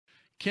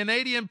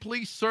Canadian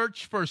police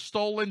search for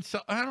stolen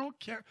I don't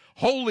care.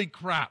 Holy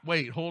crap.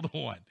 Wait, hold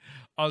on.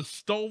 A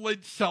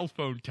stolen cell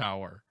phone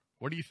tower.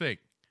 What do you think?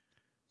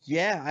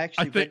 Yeah, I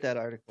actually read that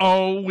article.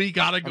 Oh, we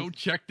got to go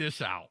check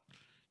this out.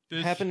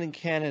 This happened in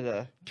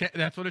Canada.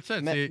 That's what it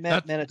says.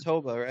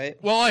 Manitoba, right?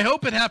 Well, I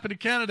hope it happened in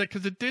Canada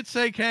because it did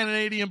say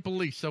Canadian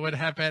police. So it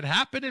had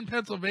happened in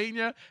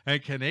Pennsylvania,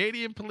 and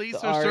Canadian police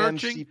are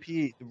searching.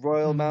 RMCP,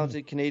 Royal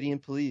Mounted Canadian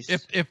Police.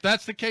 If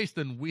that's the case,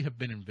 then we have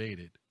been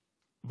invaded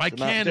by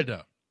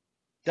Canada.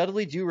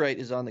 Dudley Do-Right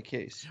is on the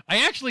case.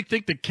 I actually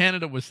think that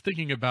Canada was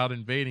thinking about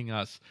invading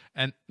us.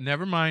 And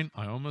never mind,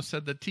 I almost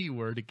said the T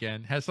word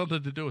again. Has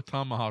something to do with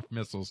Tomahawk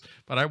missiles,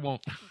 but I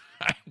won't.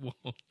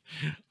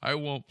 I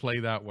won't play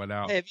that one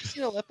out. Hey, have you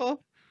seen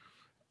Aleppo?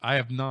 I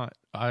have not.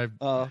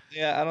 Oh,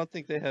 yeah, I don't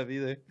think they have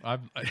either.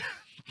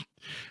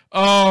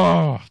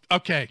 Oh,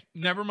 okay.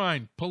 Never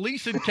mind.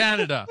 Police in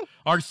Canada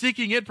are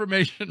seeking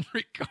information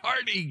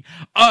regarding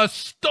a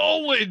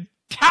stolen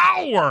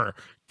tower.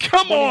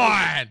 Come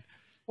on.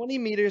 20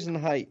 meters in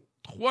height.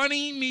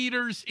 20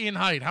 meters in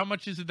height. How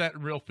much is it that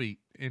in real feet?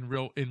 In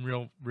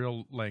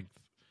real length?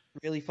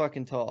 Really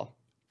fucking tall.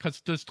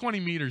 Because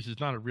 20 meters is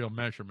not a real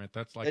measurement.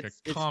 That's like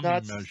a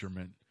common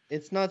measurement.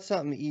 It's not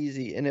something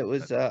easy. And it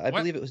was, I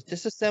believe it was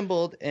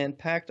disassembled and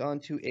packed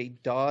onto a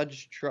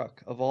Dodge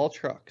truck, of all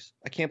trucks.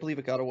 I can't believe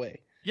it got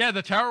away. Yeah,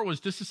 the tower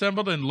was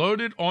disassembled and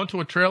loaded onto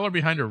a trailer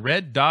behind a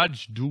red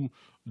Dodge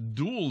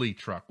dually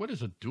truck. What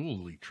is a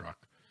dually truck?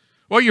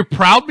 Well, you're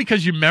proud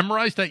because you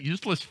memorized that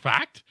useless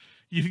fact?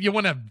 You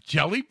want a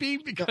jelly bean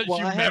because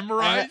you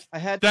memorized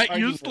that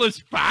useless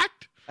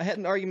fact? I had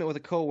an argument with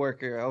a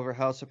coworker over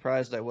how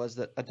surprised I was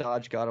that a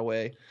Dodge got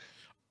away.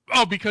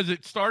 Oh, because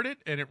it started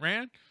and it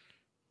ran?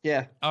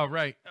 Yeah. Oh,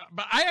 right.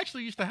 But I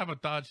actually used to have a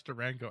Dodge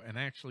Durango, and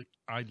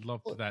I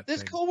loved that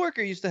This thing.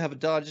 coworker used to have a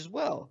Dodge as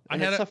well,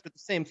 and it suffered the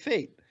same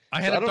fate.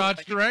 I had a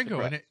Dodge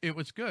Durango, and it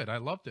was good. I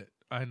loved it.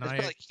 And it's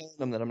probably killing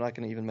him that I'm not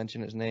going to even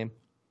mention his name.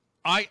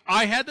 I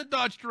had the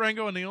Dodge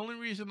Durango, and the only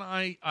reason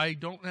I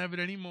don't have it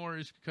anymore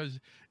is because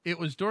it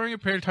was during a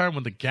period of time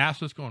when the gas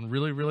was going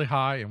really, really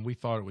high, and we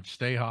thought it would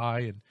stay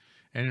high.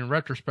 And in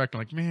retrospect, I'm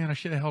like, man, I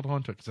should have held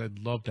on to it because I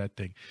loved that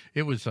thing.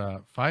 It was I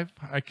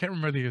can't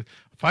remember the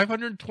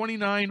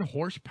 529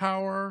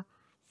 horsepower,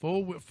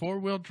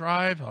 four-wheel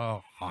drive.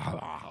 Oh.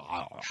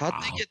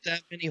 How'd they get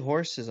that many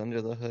horses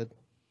under the hood?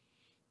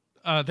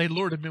 They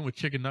lured him in with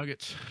chicken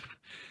nuggets.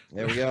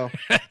 There we go.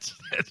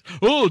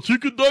 Oh,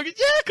 chicken nuggets.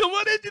 Yeah, come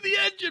on into the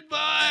engine,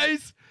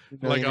 boys.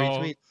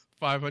 Like,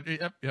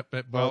 500. Yep.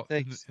 Well,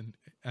 thanks. And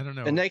I don't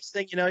know. The next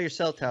thing you know, your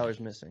cell tower's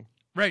missing.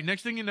 Right.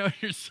 Next thing you know,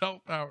 your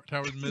cell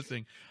tower's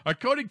missing.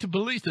 According to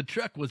police, the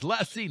truck was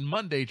last seen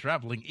Monday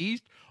traveling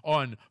east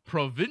on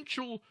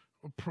Provincial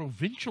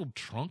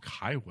Trunk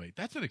Highway.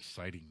 That's an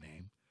exciting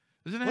name,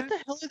 isn't it? What the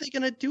hell are they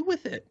going to do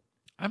with it?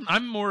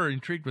 I'm more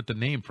intrigued with the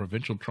name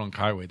Provincial Trunk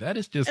Highway. That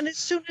is just. And as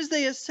soon as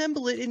they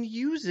assemble it and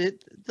use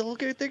it,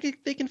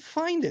 they can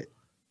find it.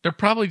 They're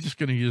probably just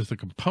going to use the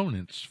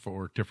components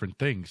for different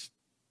things.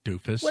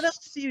 Doofus. What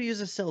else do you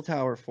use a cell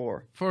tower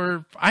for?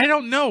 I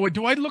don't know.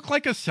 Do I look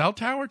like a cell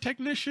tower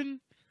technician?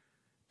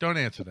 Don't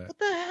answer that. What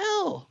the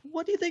hell?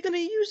 What are they going to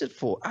use it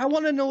for? I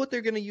want to know what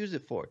they're going to use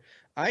it for.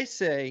 I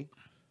say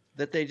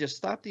that they just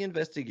stop the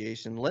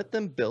investigation, let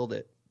them build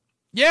it.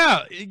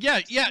 Yeah. What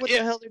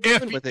the hell they're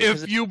doing with it?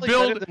 If you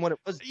build than what it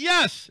was.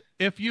 Yes,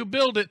 if you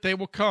build it, they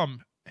will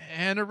come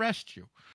and arrest you.